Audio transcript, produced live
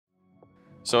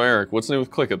So Eric, what's new with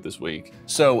ClickUp this week?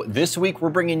 So this week we're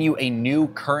bringing you a new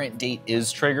current date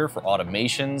is trigger for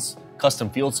automations, custom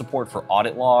field support for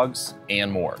audit logs,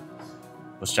 and more.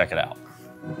 Let's check it out.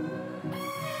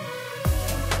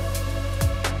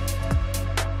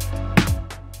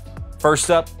 First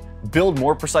up, build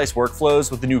more precise workflows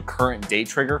with the new current date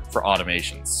trigger for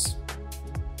automations.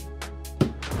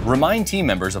 Remind team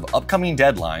members of upcoming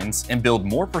deadlines and build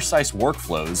more precise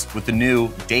workflows with the new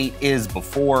date is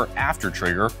before after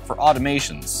trigger for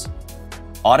automations.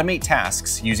 Automate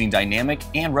tasks using dynamic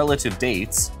and relative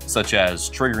dates, such as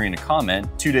triggering a comment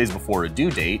 2 days before a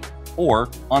due date or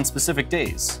on specific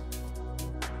days.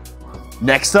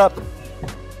 Next up,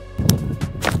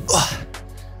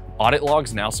 Audit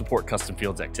Logs now support custom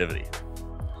fields activity.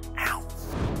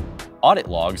 Audit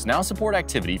Logs now support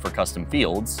activity for custom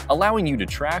fields, allowing you to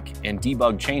track and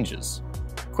debug changes.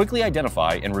 Quickly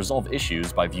identify and resolve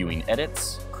issues by viewing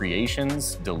edits,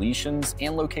 creations, deletions,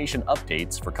 and location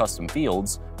updates for custom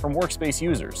fields from workspace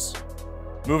users.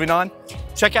 Moving on,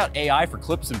 check out AI for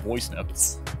clips and voice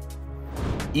notes.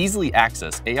 Easily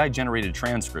access AI-generated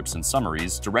transcripts and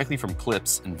summaries directly from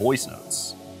clips and voice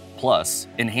notes. Plus,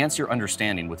 enhance your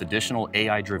understanding with additional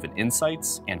AI-driven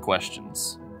insights and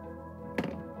questions.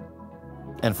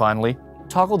 And finally,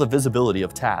 toggle the visibility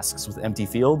of tasks with empty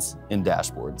fields in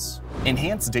dashboards.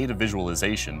 Enhance data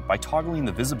visualization by toggling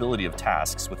the visibility of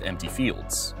tasks with empty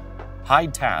fields.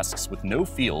 Hide tasks with no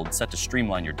field set to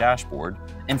streamline your dashboard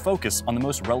and focus on the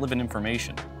most relevant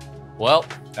information. Well,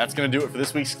 that's going to do it for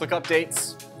this week's Click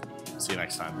Updates. See you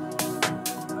next time.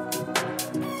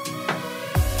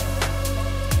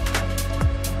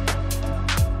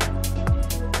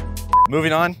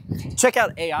 Moving on, check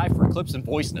out AI for clips and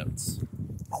voice notes.